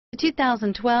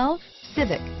2012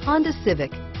 Civic, Honda Civic.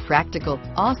 Practical,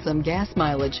 awesome gas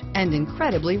mileage, and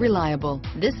incredibly reliable.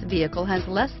 This vehicle has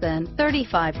less than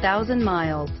 35,000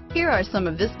 miles. Here are some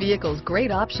of this vehicle's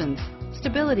great options: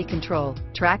 stability control,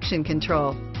 traction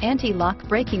control, anti-lock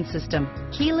braking system,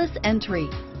 keyless entry,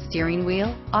 steering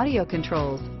wheel audio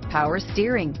controls, power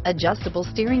steering, adjustable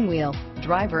steering wheel,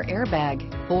 driver airbag,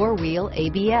 four-wheel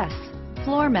ABS,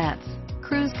 floor mats,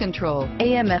 cruise control,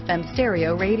 AM/FM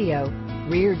stereo radio,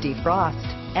 rear defrost,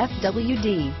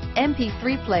 FWD,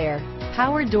 MP3 player,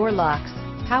 power door locks,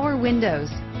 power windows,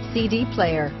 CD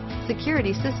player,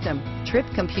 security system, trip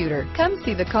computer. Come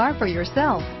see the car for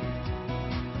yourself.